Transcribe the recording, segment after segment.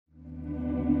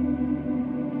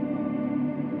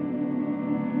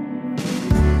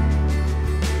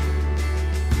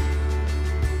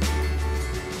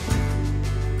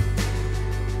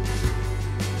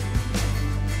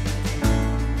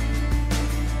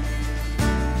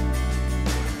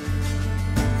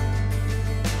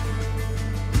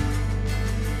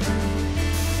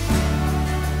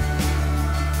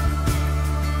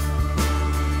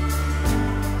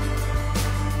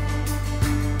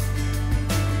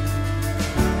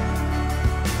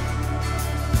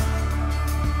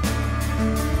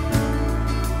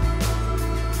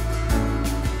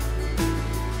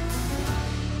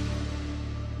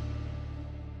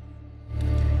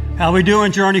How we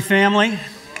doing, Journey family?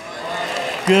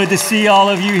 Good to see all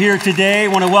of you here today. I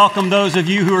want to welcome those of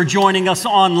you who are joining us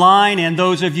online and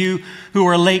those of you who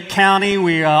are Lake County.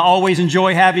 We always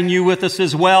enjoy having you with us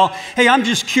as well. Hey, I'm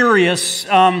just curious,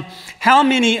 how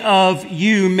many of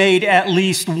you made at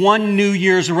least one New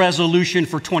Year's resolution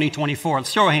for 2024?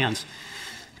 Let's show of hands.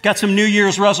 Got some New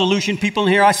Year's resolution people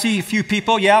in here? I see a few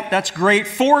people. Yeah, that's great.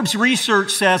 Forbes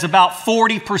research says about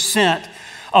 40%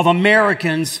 of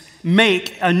Americans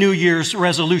make a New Year's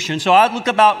resolution. So I'd look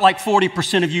about like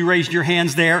 40% of you raised your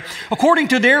hands there. According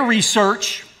to their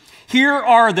research, here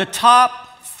are the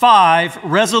top 5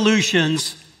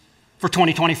 resolutions for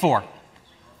 2024.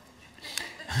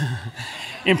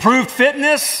 Improved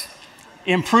fitness,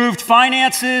 improved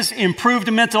finances,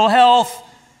 improved mental health,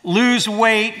 lose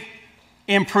weight,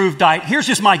 improved diet. Here's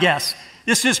just my guess.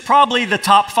 This is probably the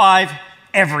top 5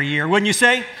 every year, wouldn't you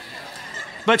say?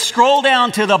 But scroll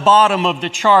down to the bottom of the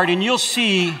chart and you'll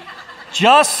see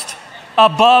just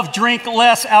above drink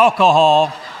less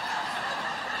alcohol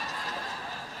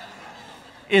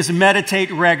is meditate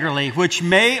regularly, which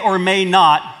may or may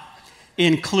not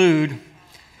include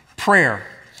prayer.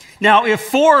 Now, if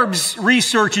Forbes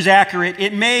research is accurate,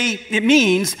 it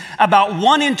means about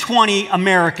 1 in 20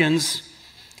 Americans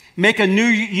make a New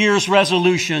Year's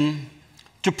resolution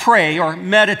to pray or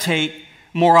meditate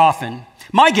more often.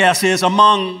 My guess is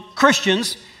among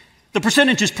Christians, the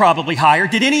percentage is probably higher.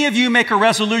 Did any of you make a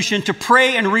resolution to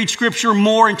pray and read Scripture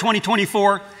more in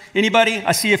 2024? Anybody?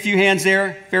 I see a few hands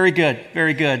there. Very good,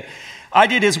 very good. I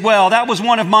did as well. That was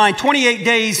one of mine. 28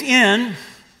 days in,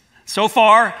 so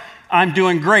far, I'm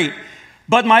doing great.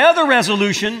 But my other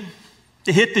resolution,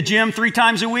 to hit the gym 3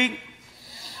 times a week,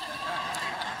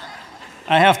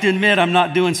 I have to admit I'm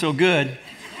not doing so good.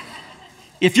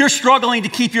 If you're struggling to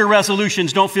keep your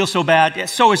resolutions, don't feel so bad.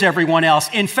 So is everyone else.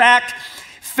 In fact,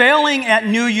 failing at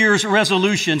New Year's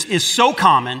resolutions is so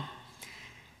common,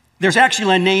 there's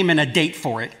actually a name and a date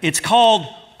for it. It's called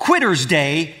Quitter's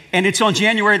Day, and it's on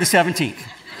January the 17th,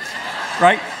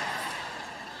 right?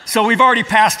 So we've already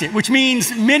passed it, which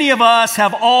means many of us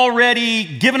have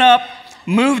already given up,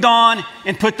 moved on,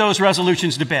 and put those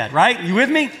resolutions to bed, right? You with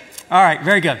me? All right,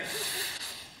 very good.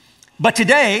 But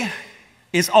today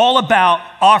is all about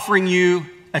offering you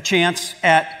a chance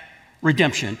at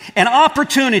redemption, an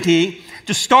opportunity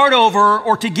to start over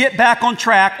or to get back on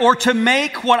track or to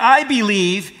make what I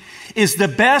believe is the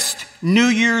best New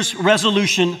Year's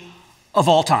resolution of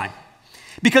all time.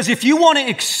 Because if you want to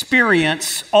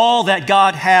experience all that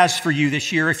God has for you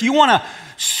this year, if you want to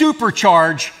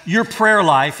supercharge your prayer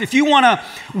life, if you want to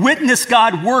witness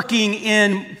God working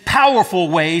in powerful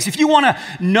ways, if you want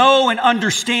to know and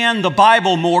understand the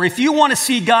Bible more, if you want to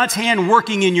see God's hand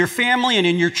working in your family and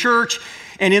in your church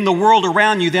and in the world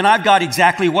around you, then I've got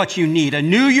exactly what you need, a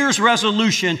New Year's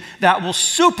resolution that will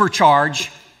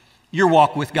supercharge your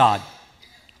walk with God.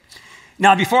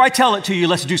 Now, before I tell it to you,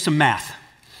 let's do some math.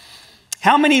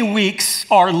 How many weeks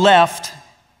are left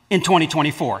in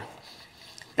 2024?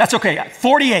 That's okay,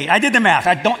 48. I did the math.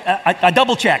 I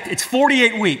double checked. It's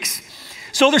 48 weeks.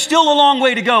 So there's still a long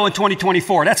way to go in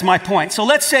 2024. That's my point. So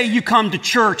let's say you come to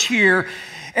church here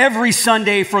every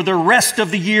Sunday for the rest of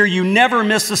the year. You never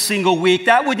miss a single week.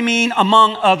 That would mean,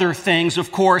 among other things,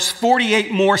 of course,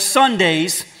 48 more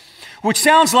Sundays, which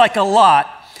sounds like a lot,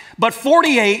 but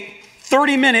 48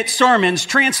 30-minute sermons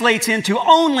translates into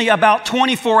only about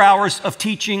 24 hours of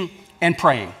teaching and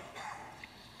praying.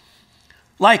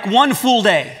 Like one full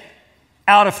day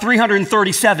out of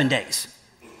 337 days.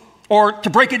 Or to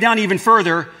break it down even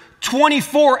further,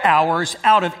 24 hours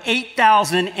out of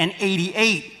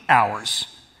 8,088 hours.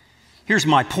 Here's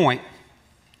my point.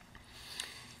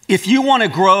 If you want to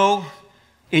grow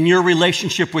in your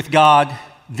relationship with God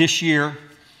this year,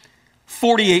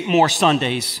 48 more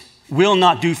Sundays will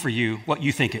not do for you what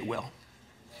you think it will.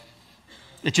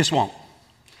 It just won't.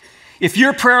 If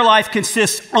your prayer life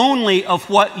consists only of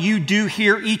what you do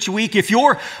here each week, if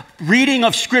your reading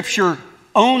of Scripture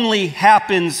only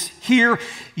happens here,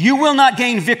 you will not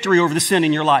gain victory over the sin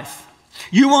in your life.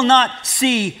 You will not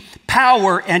see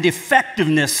power and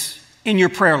effectiveness in your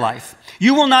prayer life.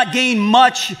 You will not gain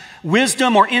much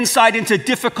wisdom or insight into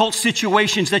difficult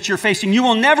situations that you're facing. You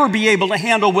will never be able to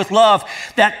handle with love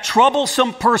that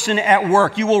troublesome person at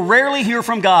work. You will rarely hear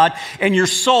from God, and your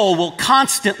soul will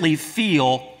constantly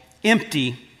feel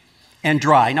empty and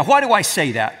dry. Now, why do I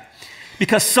say that?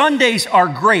 Because Sundays are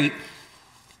great,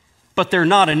 but they're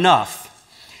not enough.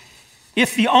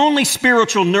 If the only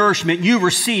spiritual nourishment you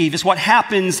receive is what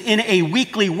happens in a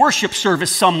weekly worship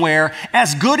service somewhere,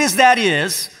 as good as that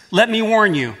is, let me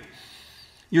warn you,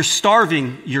 you're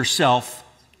starving yourself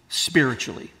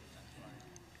spiritually.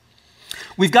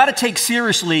 we've got to take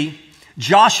seriously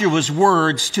Joshua's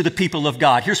words to the people of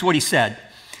God. Here's what he said.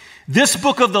 This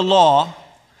book of the law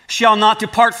shall not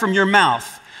depart from your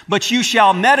mouth, but you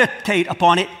shall meditate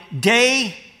upon it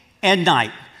day and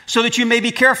night, so that you may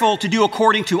be careful to do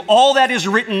according to all that is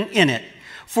written in it.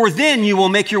 For then you will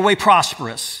make your way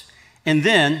prosperous, and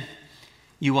then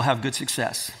you will have good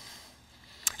success.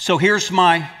 So here's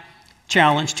my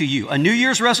challenge to you. A New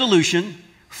Year's resolution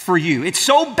for you. It's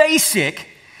so basic,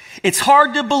 it's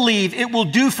hard to believe it will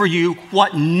do for you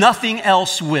what nothing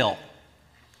else will.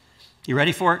 You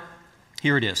ready for it?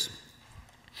 Here it is.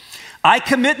 I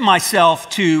commit myself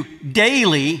to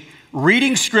daily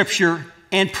reading Scripture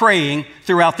and praying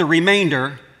throughout the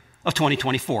remainder of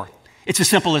 2024. It's as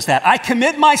simple as that. I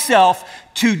commit myself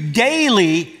to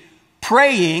daily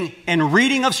praying and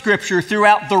reading of Scripture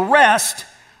throughout the rest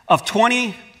of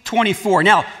 2024.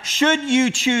 Now, should you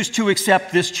choose to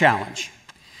accept this challenge,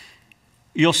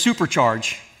 you'll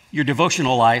supercharge your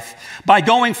devotional life by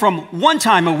going from 1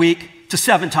 time a week to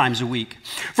 7 times a week.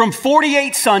 From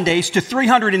 48 Sundays to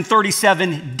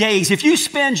 337 days. If you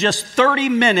spend just 30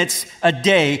 minutes a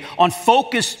day on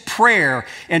focused prayer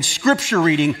and scripture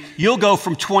reading, you'll go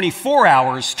from 24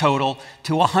 hours total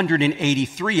to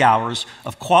 183 hours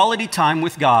of quality time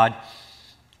with God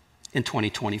in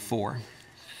 2024.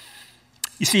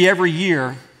 You see, every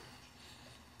year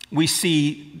we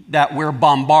see that we're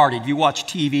bombarded. You watch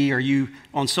TV or you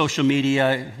on social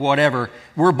media, whatever,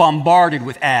 we're bombarded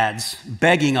with ads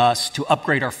begging us to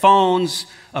upgrade our phones,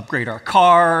 upgrade our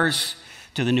cars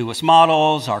to the newest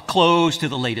models, our clothes to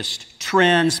the latest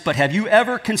trends. But have you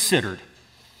ever considered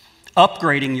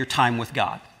upgrading your time with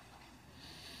God?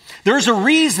 There's a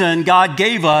reason God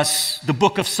gave us the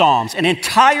book of Psalms, an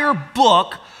entire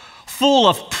book full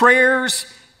of prayers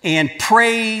and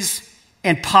praise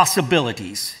and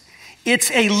possibilities.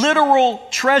 It's a literal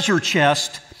treasure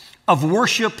chest of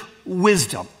worship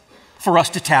wisdom for us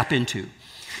to tap into.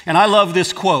 And I love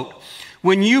this quote.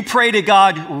 When you pray to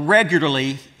God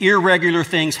regularly, irregular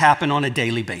things happen on a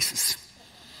daily basis.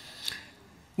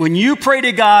 When you pray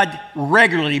to God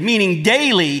regularly, meaning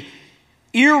daily,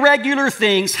 irregular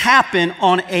things happen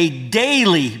on a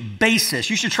daily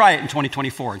basis. You should try it in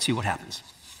 2024 and see what happens.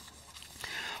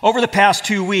 Over the past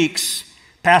 2 weeks,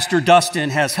 Pastor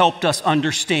Dustin has helped us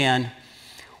understand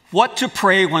what to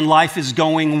pray when life is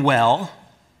going well,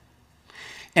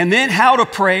 and then how to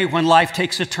pray when life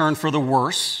takes a turn for the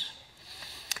worse.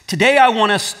 Today, I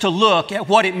want us to look at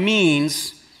what it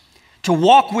means to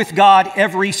walk with God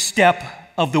every step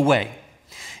of the way.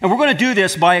 And we're going to do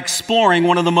this by exploring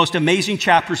one of the most amazing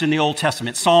chapters in the Old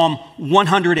Testament, Psalm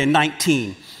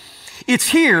 119. It's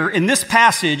here in this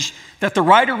passage that the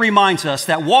writer reminds us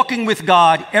that walking with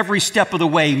God every step of the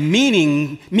way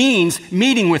means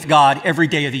meeting with God every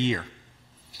day of the year.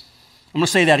 I'm going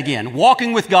to say that again.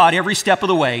 Walking with God every step of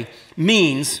the way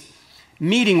means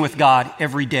meeting with God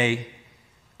every day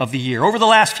of the year. Over the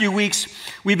last few weeks,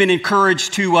 we've been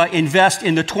encouraged to invest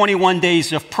in the 21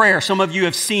 days of prayer. Some of you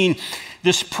have seen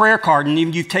this prayer card, and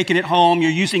you've taken it home. You're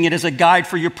using it as a guide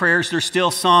for your prayers. There's still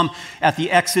some at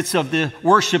the exits of the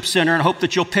worship center, and I hope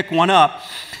that you'll pick one up.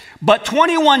 But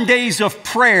 21 days of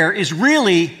prayer is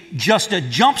really just a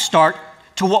jump start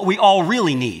to what we all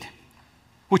really need,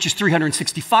 which is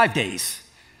 365 days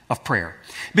of prayer.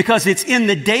 Because it's in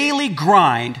the daily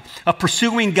grind of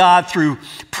pursuing God through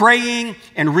praying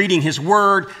and reading His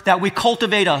Word that we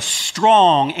cultivate a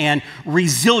strong and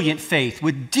resilient faith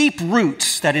with deep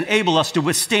roots that enable us to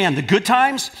withstand the good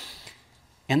times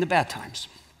and the bad times.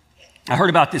 I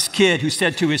heard about this kid who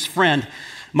said to his friend,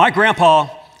 "My grandpa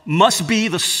must be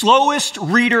the slowest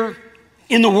reader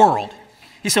in the world."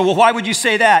 He said, "Well, why would you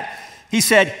say that?" He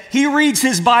said, "He reads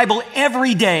his Bible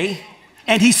every day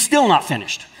and he's still not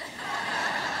finished."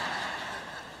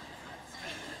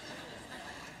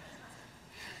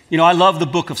 You know, I love the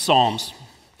book of Psalms.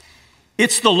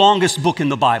 It's the longest book in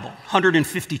the Bible,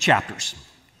 150 chapters.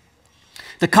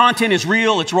 The content is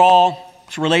real, it's raw,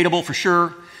 it's relatable for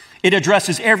sure. It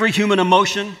addresses every human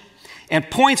emotion and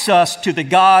points us to the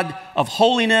God of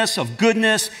holiness, of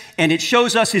goodness, and it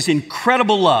shows us His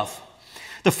incredible love.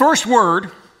 The first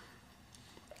word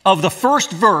of the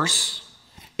first verse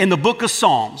in the book of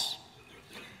Psalms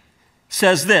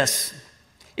says this.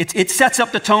 It sets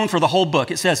up the tone for the whole book.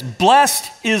 It says,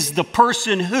 "Blessed is the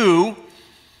person who,"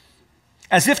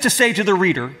 as if to say to the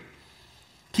reader,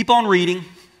 keep on reading,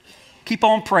 keep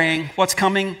on praying. What's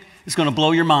coming is going to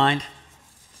blow your mind.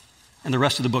 And the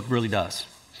rest of the book really does.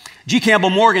 G. Campbell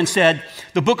Morgan said,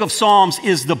 "The book of Psalms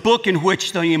is the book in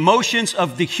which the emotions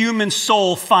of the human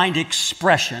soul find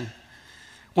expression.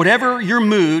 Whatever your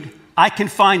mood, I can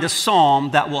find a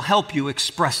psalm that will help you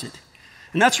express it.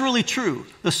 And that's really true.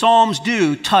 The Psalms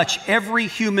do touch every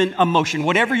human emotion.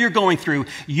 Whatever you're going through,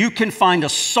 you can find a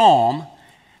psalm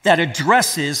that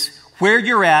addresses where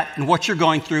you're at and what you're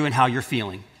going through and how you're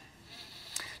feeling.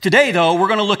 Today, though, we're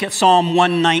going to look at Psalm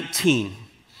 119.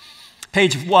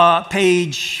 Page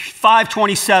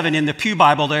 527 in the Pew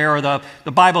Bible there, or the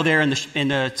Bible there in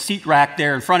the seat rack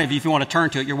there in front of you. If you want to turn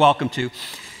to it, you're welcome to.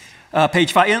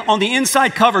 Page 5. On the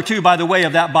inside cover, too, by the way,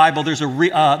 of that Bible, there's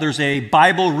a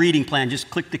Bible reading plan. Just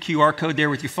click the QR code there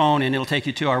with your phone, and it'll take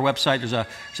you to our website. There's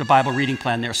a Bible reading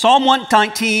plan there. Psalm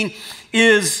 119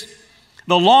 is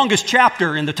the longest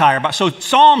chapter in the entire Bible. So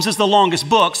Psalms is the longest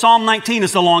book. Psalm 19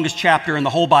 is the longest chapter in the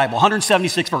whole Bible,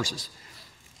 176 verses.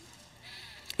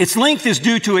 Its length is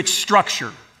due to its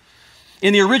structure.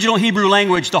 In the original Hebrew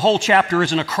language, the whole chapter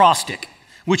is an acrostic,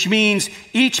 which means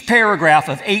each paragraph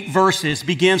of 8 verses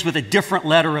begins with a different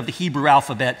letter of the Hebrew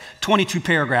alphabet, 22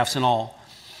 paragraphs in all.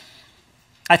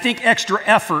 I think extra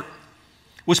effort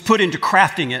was put into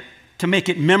crafting it to make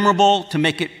it memorable, to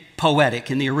make it poetic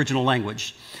in the original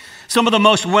language. Some of the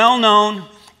most well-known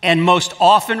and most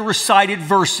often recited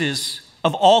verses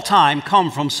of all time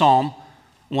come from Psalm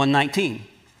 119.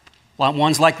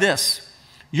 Ones like this: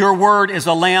 your word is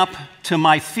a lamp to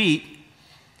my feet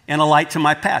and a light to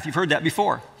my path. You've heard that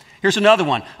before. Here's another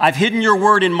one: I've hidden your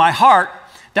word in my heart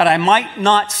that I might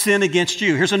not sin against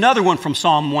you. Here's another one from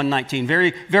Psalm 119,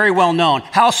 very, very well known.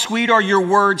 How sweet are your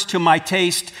words to my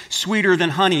taste, sweeter than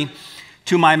honey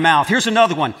to my mouth. Here's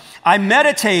another one: I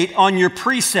meditate on your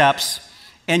precepts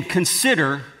and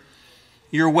consider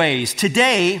your ways.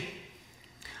 Today,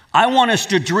 I want us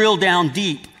to drill down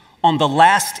deep on the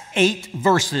last 8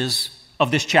 verses of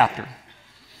this chapter.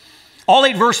 All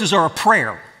 8 verses are a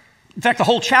prayer. In fact, the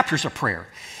whole chapter is a prayer.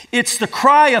 It's the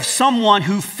cry of someone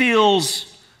who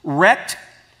feels wrecked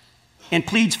and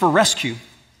pleads for rescue.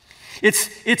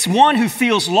 It's one who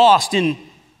feels lost and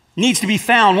needs to be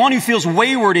found, one who feels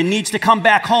wayward and needs to come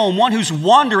back home, one who's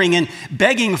wandering and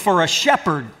begging for a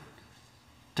shepherd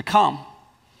to come.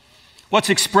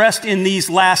 What's expressed in these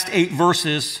last 8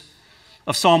 verses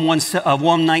of Psalm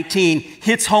 119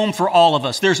 hits home for all of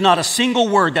us. There's not a single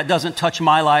word that doesn't touch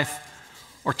my life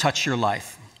or touch your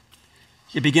life.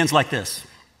 It begins like this: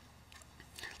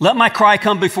 let my cry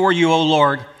come before you, O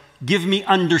Lord. Give me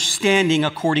understanding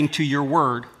according to your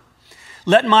word.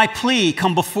 Let my plea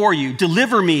come before you.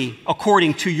 Deliver me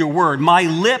according to your word. My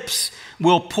lips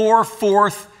will pour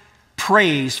forth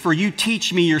praise, for you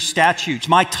teach me your statutes.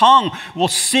 My tongue will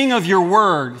sing of your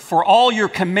word, for all your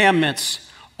commandments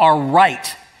are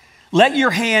right. Let your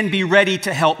hand be ready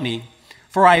to help me,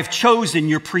 for I have chosen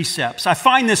your precepts. I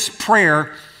find this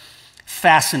prayer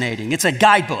fascinating. It's a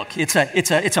guidebook. It's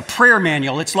a prayer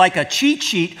manual. It's like a cheat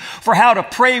sheet for how to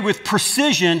pray with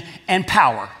precision and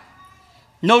power.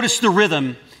 Notice the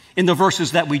rhythm in the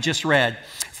verses that we just read.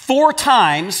 4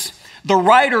 times, the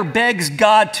writer begs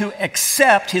God to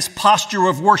accept his posture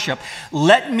of worship.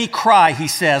 Let me cry, he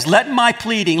says. Let my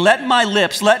pleading, let my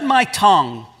lips, let my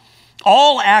tongue.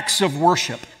 All acts of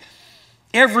worship,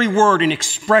 every word an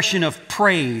expression of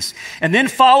praise. And then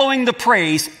following the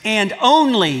praise, and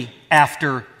only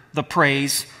after the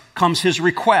praise, comes his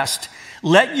request: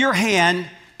 let your hand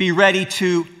be ready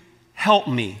to help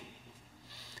me.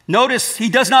 Notice he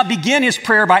does not begin his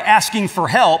prayer by asking for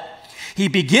help. He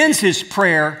begins his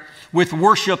prayer with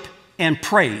worship and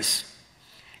praise.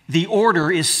 The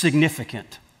order is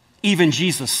significant. Even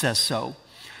Jesus says so.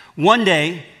 One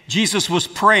day, Jesus was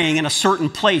praying in a certain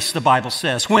place, the Bible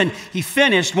says. When he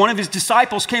finished, one of his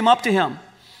disciples came up to him.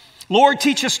 Lord,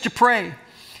 teach us to pray,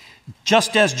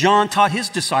 just as John taught his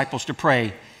disciples to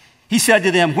pray. He said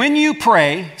to them, when you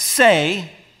pray,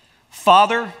 say,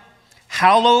 Father,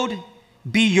 hallowed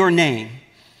be your name.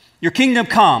 Your kingdom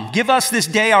come. Give us this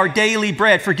day our daily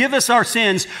bread. Forgive us our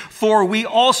sins, for we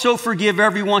also forgive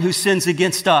everyone who sins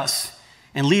against us.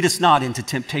 And lead us not into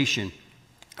temptation.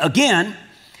 Again,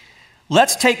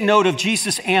 let's take note of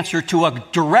Jesus' answer to a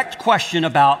direct question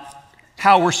about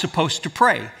how we're supposed to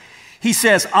pray. He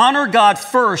says, honor God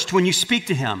first when you speak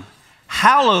to him.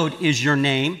 Hallowed is your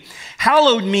name.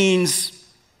 Hallowed means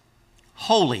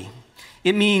holy.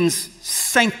 It means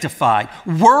sanctified.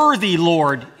 Worthy,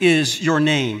 Lord, is your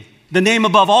name, the name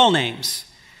above all names.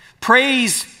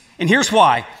 Praise, and here's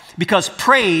why: because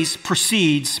praise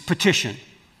precedes petition.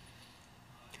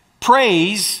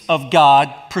 Praise of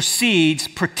God precedes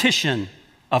petition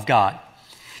of God.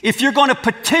 If you're going to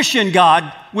petition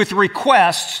God with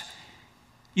requests,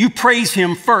 you praise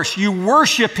him first. You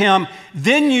worship him,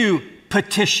 then you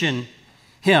petition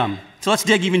him. So let's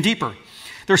dig even deeper.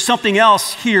 There's something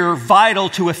else here vital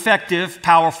to effective,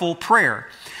 powerful prayer.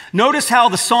 Notice how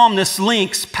the psalmist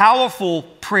links powerful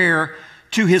prayer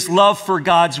to his love for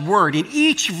God's word. In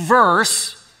each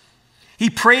verse,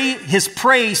 his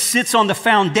praise sits on the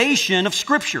foundation of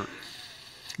Scripture.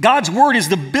 God's word is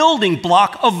the building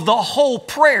block of the whole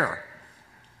prayer.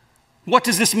 What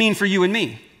does this mean for you and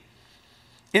me?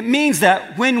 It means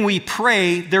that when we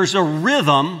pray, there's a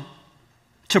rhythm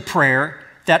to prayer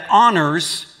that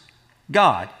honors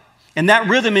God. And that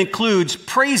rhythm includes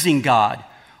praising God,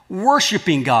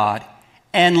 worshiping God,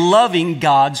 and loving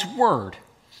God's word.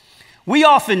 We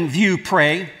often view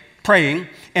praying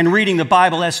and reading the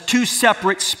Bible as two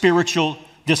separate spiritual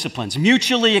disciplines,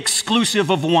 mutually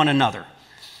exclusive of one another,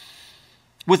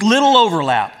 with little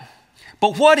overlap.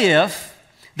 But what if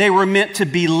they were meant to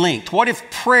be linked? What if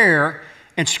prayer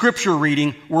and scripture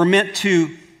reading were meant to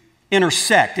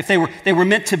intersect, if they were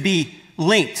meant to be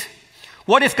linked?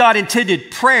 What if God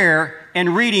intended prayer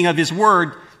and reading of his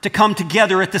word to come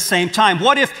together at the same time?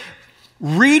 What if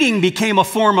reading became a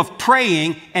form of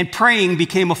praying and praying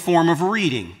became a form of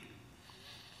reading?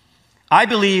 I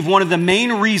believe one of the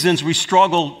main reasons we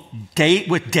struggle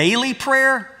with daily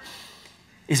prayer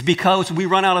is because we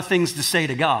run out of things to say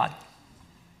to God.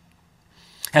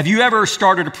 Have you ever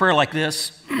started a prayer like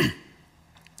this?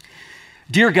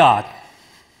 Dear God,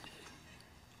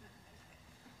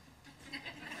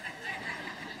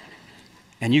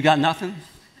 and you got nothing?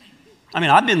 I mean,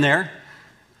 I've been there.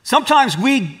 Sometimes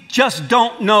we just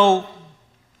don't know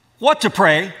what to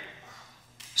pray,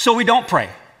 so we don't pray,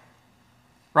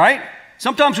 right?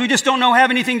 Sometimes we just don't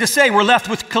have anything to say. We're left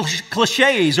with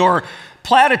cliches or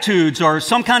platitudes or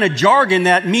some kind of jargon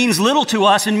that means little to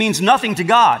us and means nothing to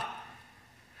God.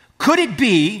 Could it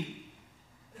be,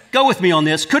 go with me on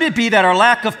this, could it be that our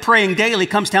lack of praying daily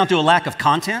comes down to a lack of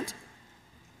content?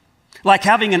 Like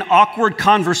having an awkward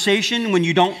conversation when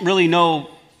you don't really know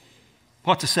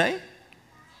what to say?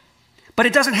 But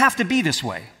it doesn't have to be this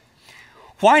way.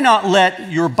 Why not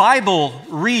let your Bible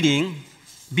reading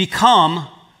become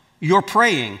your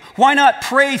praying? Why not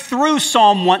pray through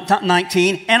Psalm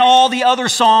 119 and all the other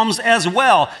Psalms as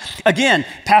well? Again,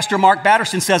 Pastor Mark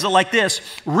Batterson says it like this: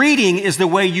 reading is the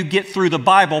way you get through the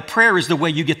Bible. Prayer is the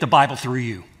way you get the Bible through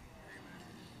you.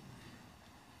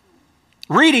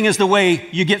 Reading is the way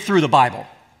you get through the Bible.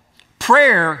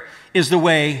 Prayer is the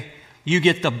way you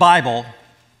get the Bible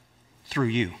through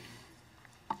you.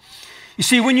 You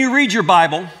see, when you read your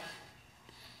Bible,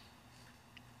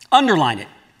 underline it,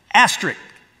 asterisk,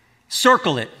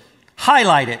 circle it,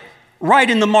 highlight it, write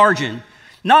in the margin,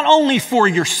 not only for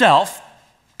yourself,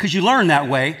 because you learn that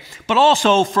way, but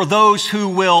also for those who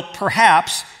will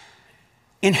perhaps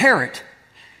inherit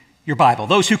your Bible,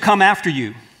 those who come after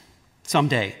you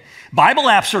someday. Bible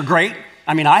apps are great.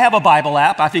 I mean, I have a Bible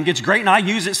app. I think it's great, and I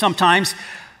use it sometimes.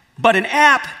 But an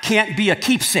app can't be a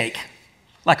keepsake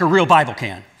like a real Bible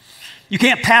can. You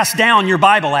can't pass down your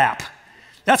Bible app.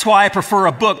 That's why I prefer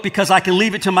a book, because I can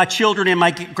leave it to my children and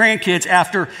my grandkids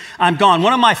after I'm gone.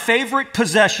 One of my favorite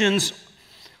possessions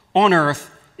on earth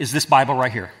is this Bible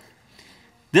right here.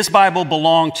 This Bible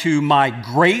belonged to my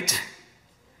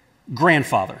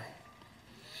great-grandfather.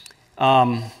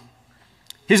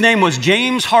 His name was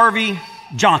James Harvey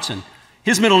Johnson.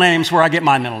 His middle name's where I get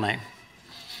my middle name.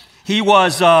 He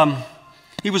was a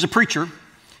preacher,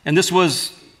 and this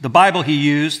was the Bible he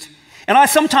used. And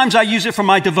sometimes I use it for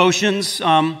my devotions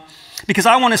because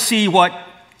I want to see what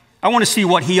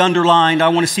he underlined. I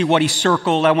want to see what he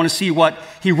circled. I want to see what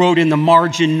he wrote in the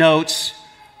margin notes.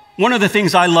 One of the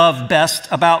things I love best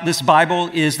about this Bible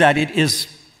is that it is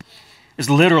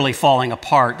literally falling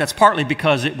apart. That's partly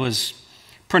because it was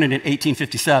printed in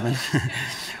 1857,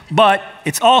 but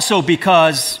it's also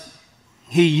because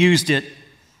he used it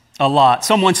a lot.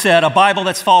 Someone said a Bible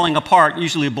that's falling apart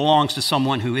usually belongs to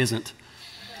someone who isn't.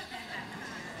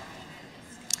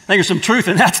 I think there's some truth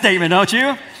in that statement, don't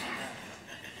you?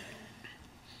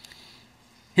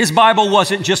 His Bible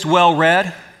wasn't just well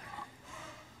read.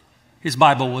 His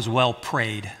Bible was well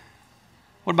prayed.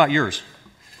 What about yours?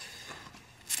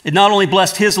 It not only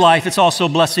blessed his life, it's also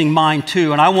blessing mine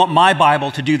too. And I want my Bible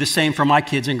to do the same for my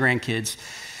kids and grandkids.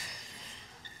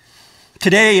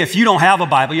 Today, if you don't have a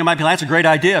Bible, you might be like, that's a great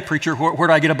idea, preacher. Where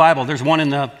do I get a Bible? There's one in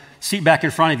the seat back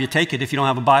in front of you. Take it if you don't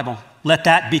have a Bible. Let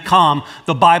that become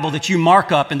the Bible that you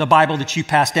mark up and the Bible that you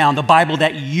pass down, the Bible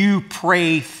that you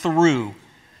pray through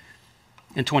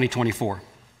in 2024.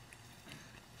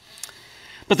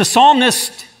 But the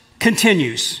psalmist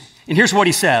continues, and here's what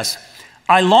he says: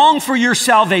 I long for your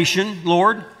salvation,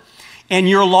 Lord, and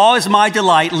your law is my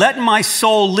delight. Let my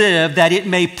soul live that it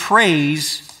may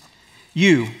praise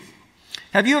you.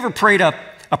 Have you ever prayed a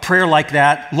prayer like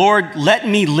that? Lord, let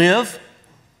me live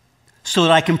so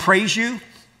that I can praise you.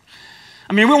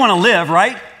 I mean, we want to live,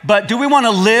 right? But do we want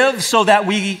to live so that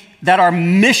we that our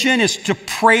mission is to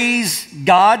praise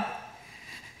God.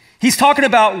 He's talking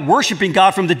about worshiping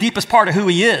God from the deepest part of who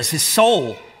he is, his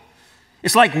soul.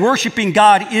 It's like worshiping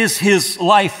God is his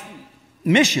life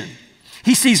mission.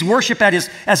 He sees worship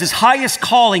as his highest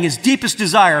calling, his deepest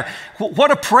desire. What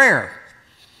a prayer.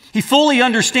 He fully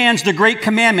understands the great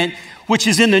commandment, which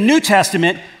is in the New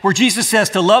Testament, where Jesus says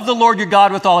to love the Lord your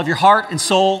God with all of your heart and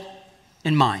soul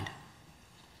and mind.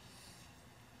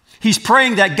 He's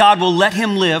praying that God will let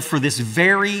him live for this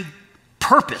very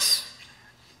purpose.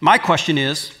 My question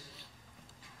is,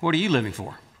 what are you living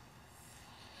for?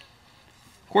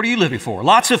 What are you living for?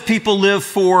 Lots of people live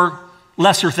for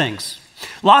lesser things.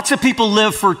 Lots of people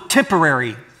live for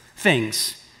temporary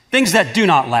things, things that do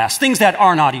not last, things that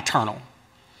are not eternal.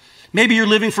 Maybe you're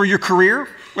living for your career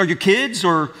or your kids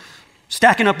or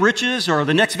stacking up riches or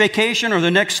the next vacation or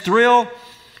the next thrill.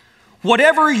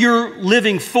 Whatever you're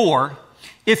living for,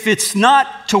 if it's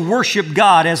not to worship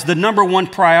God as the number one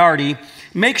priority,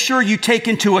 make sure you take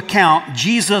into account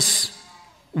Jesus'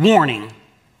 warning.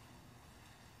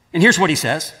 And here's what he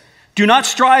says. Do not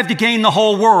strive to gain the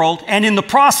whole world and in the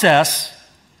process,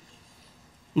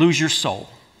 lose your soul.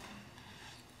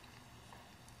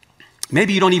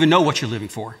 Maybe you don't even know what you're living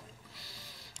for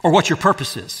or what your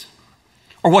purpose is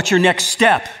or what your next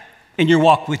step in your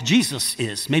walk with Jesus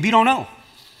is. Maybe you don't know.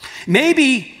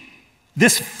 Maybe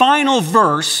this final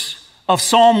verse of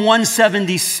Psalm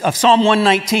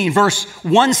 119, verse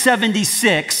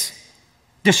 176,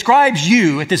 describes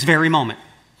you at this very moment.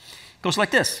 It goes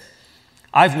like this.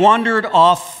 I've wandered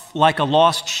off like a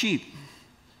lost sheep.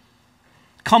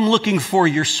 Come looking for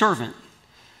your servant,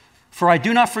 for I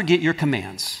do not forget your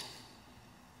commands.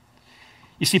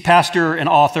 You see, pastor and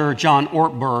author John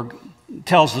Ortberg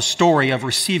tells the story of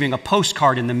receiving a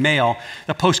postcard in the mail.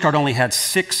 The postcard only had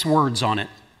 6 words on it.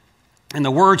 And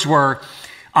the words were,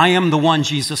 I am the one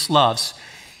Jesus loves.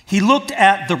 He looked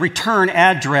at the return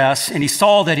address and he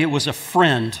saw that it was a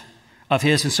friend of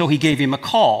his, and so he gave him a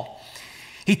call.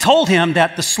 He told him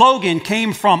that the slogan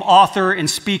came from author and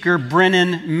speaker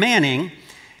Brennan Manning.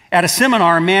 At a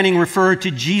seminar, Manning referred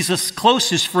to Jesus'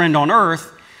 closest friend on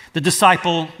earth, the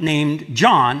disciple named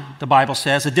John, the Bible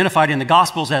says, identified in the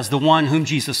Gospels as the one whom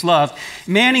Jesus loved.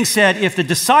 Manning said, if the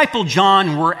disciple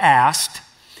John were asked,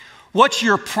 what's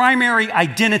your primary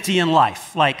identity in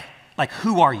life? Like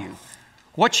who are you?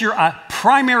 What's your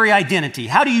primary identity?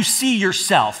 How do you see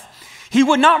yourself? He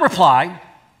would not reply,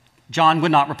 John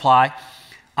would not reply,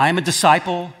 I am a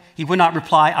disciple. He would not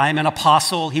reply, I am an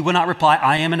apostle. He would not reply,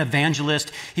 I am an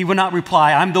evangelist. He would not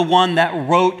reply, I'm the one that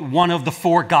wrote one of the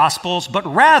 4 Gospels. But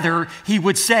rather, he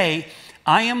would say,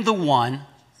 I am the one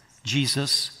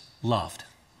Jesus loved.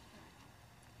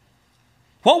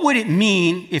 What would it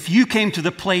mean if you came to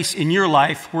the place in your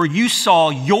life where you saw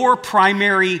your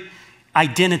primary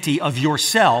identity of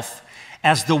yourself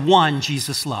as the one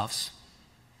Jesus loves?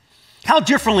 How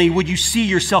differently would you see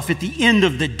yourself at the end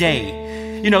of the day?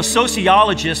 You know,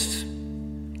 sociologists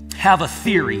have a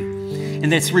theory,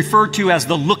 and it's referred to as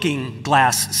the looking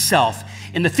glass self.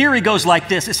 And the theory goes like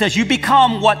this. It says you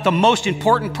become what the most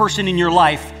important person in your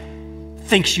life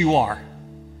thinks you are,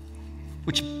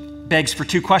 which begs for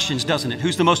 2 questions, doesn't it?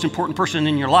 Who's the most important person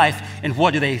in your life, and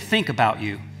what do they think about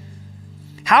you?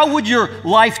 How would your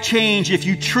life change if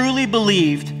you truly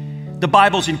believed the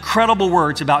Bible's incredible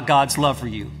words about God's love for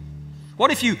you? What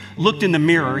if you looked in the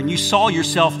mirror and you saw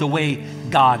yourself the way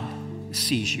God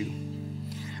sees you?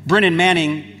 Brennan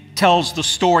Manning tells the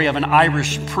story of an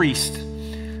Irish priest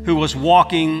who was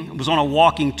on a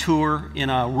walking tour in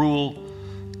a rural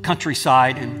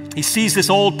countryside, and he sees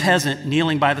this old peasant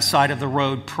kneeling by the side of the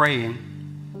road praying.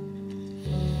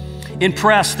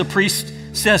 Impressed, the priest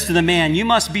says to the man, you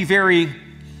must be very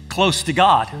close to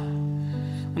God.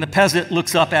 And the peasant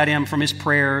looks up at him from his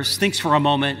prayers, thinks for a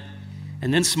moment,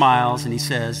 and then smiles, and he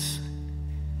says,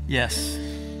 yes,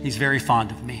 he's very fond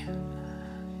of me.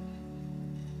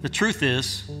 The truth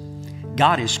is,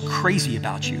 God is crazy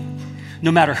about you. No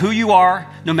matter who you are,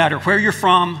 no matter where you're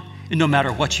from, and no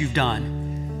matter what you've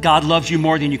done, God loves you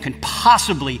more than you can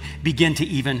possibly begin to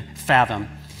even fathom.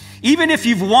 Even if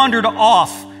you've wandered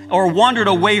off or wandered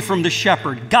away from the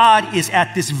shepherd, God is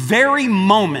at this very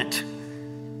moment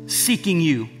seeking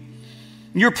you.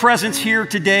 Your presence here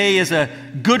today is a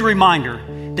good reminder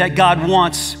that God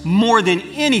wants more than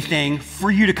anything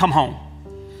for you to come home,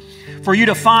 for you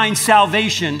to find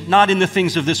salvation, not in the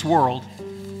things of this world,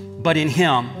 but in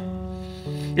Him.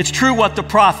 It's true what the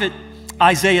prophet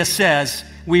Isaiah says,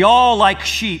 we all like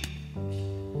sheep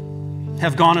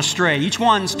have gone astray. Each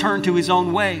one's turned to his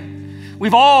own way.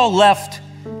 We've all left,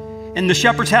 and the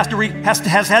shepherd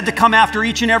has had to come after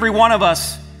each and every one of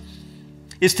us.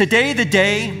 Is today the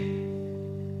day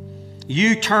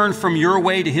you turn from your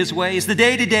way to his way? Is the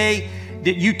day today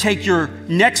that you take your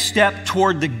next step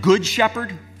toward the good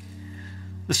shepherd?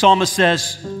 The psalmist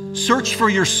says, search for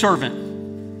your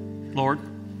servant, Lord.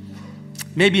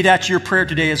 Maybe that's your prayer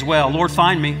today as well. Lord,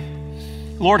 find me.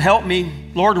 Lord, help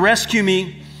me. Lord, rescue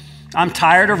me. I'm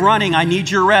tired of running. I need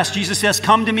your rest. Jesus says,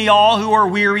 come to me all who are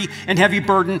weary and heavy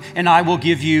burdened, and I will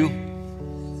give you.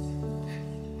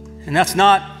 And that's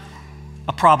not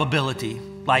a probability,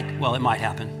 like, well, it might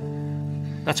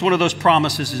happen. That's one of those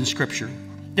promises in Scripture.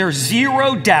 There's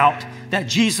zero doubt that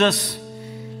Jesus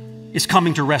is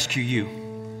coming to rescue you,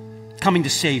 coming to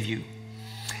save you.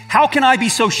 How can I be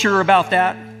so sure about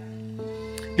that?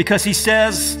 Because he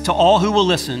says to all who will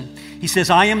listen, he says,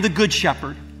 I am the good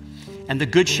shepherd, and the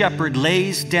good shepherd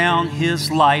lays down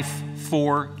his life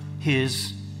for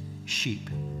his sheep.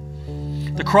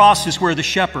 The cross is where the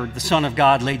shepherd, the Son of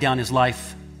God, laid down his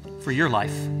life for your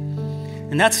life.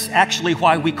 And that's actually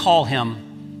why we call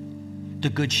him the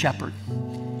good shepherd,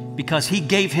 because he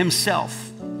gave himself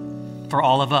for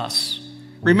all of us.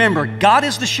 Remember, God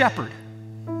is the shepherd,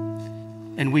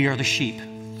 and we are the sheep.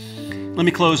 Let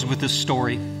me close with this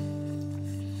story.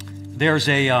 There's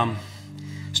a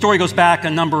story goes back a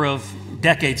number of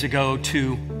decades ago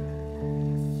to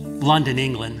London,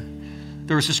 England.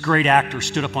 There was this great actor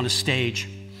stood up on a stage,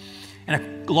 and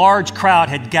a large crowd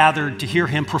had gathered to hear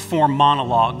him perform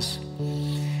monologues.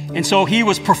 And so he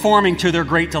was performing to their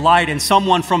great delight, and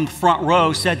someone from the front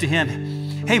row said to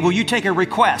him, hey, will you take a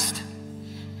request?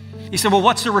 He said, well,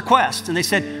 what's the request? And they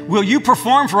said, will you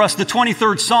perform for us the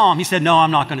 23rd Psalm? He said, no,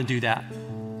 I'm not going to do that.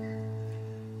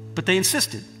 But they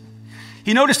insisted.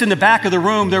 He noticed in the back of the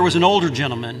room there was an older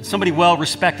gentleman, somebody well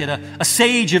respected, a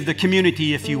sage of the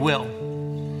community, if you will.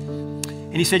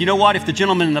 And he said, you know what? If the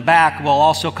gentleman in the back will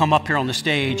also come up here on the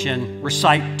stage and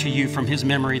recite to you from his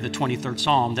memory the 23rd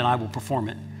Psalm, then I will perform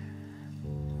it.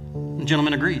 The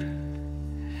gentleman agreed.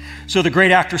 So the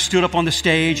great actor stood up on the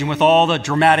stage, and with all the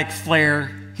dramatic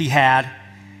flair he had,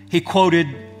 he quoted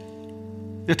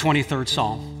the 23rd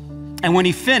Psalm. And when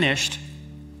he finished,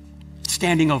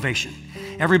 standing ovation.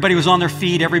 Everybody was on their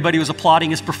feet. Everybody was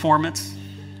applauding his performance.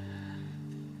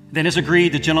 Then, as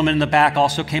agreed, the gentleman in the back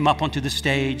also came up onto the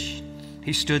stage.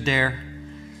 He stood there,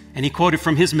 and he quoted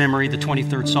from his memory the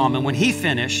 23rd Psalm. And when he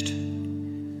finished,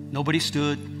 nobody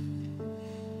stood.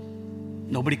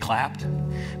 Nobody clapped.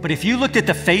 But if you looked at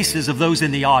the faces of those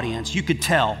in the audience, you could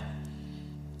tell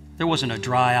there wasn't a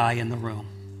dry eye in the room.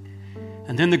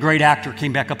 And then the great actor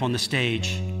came back up on the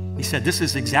stage. He said, this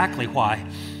is exactly why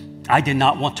I did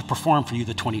not want to perform for you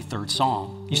the 23rd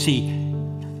Psalm. You see,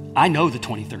 I know the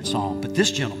 23rd Psalm, but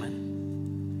this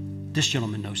gentleman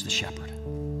knows the shepherd.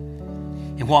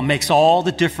 And what makes all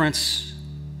the difference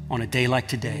on a day like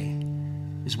today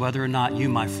is whether or not you,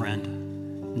 my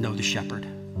friend, know the shepherd.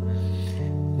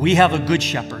 We have a good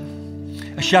shepherd,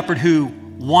 a shepherd who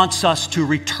wants us to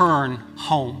return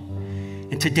home.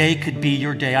 And today could be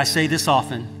your day. I say this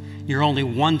often, you're only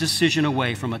one decision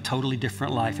away from a totally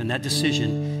different life, and that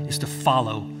decision is to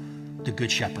follow the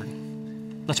Good Shepherd.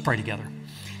 Let's pray together.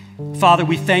 Father,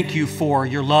 we thank you for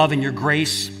your love and your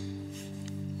grace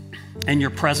and your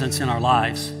presence in our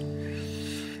lives.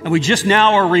 And we just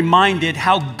now are reminded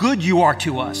how good you are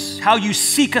to us, how you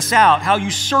seek us out, how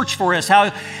you search for us,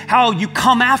 how you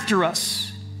come after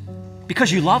us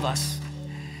because you love us,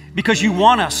 because you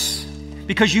want us,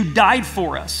 because you died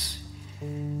for us.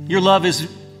 Your love is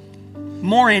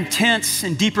more intense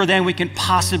and deeper than we can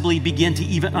possibly begin to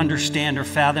even understand or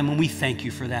fathom, and we thank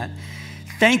you for that.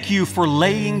 Thank you for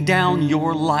laying down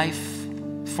your life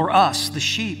for us, the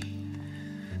sheep,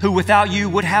 who without you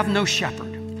would have no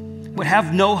shepherd, would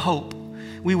have no hope.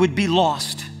 We would be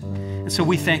lost. And so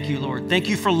we thank you, Lord. Thank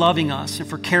you for loving us and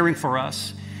for caring for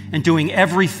us and doing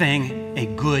everything a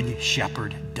good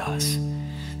shepherd does.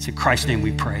 It's in Christ's name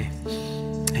we pray.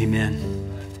 Amen.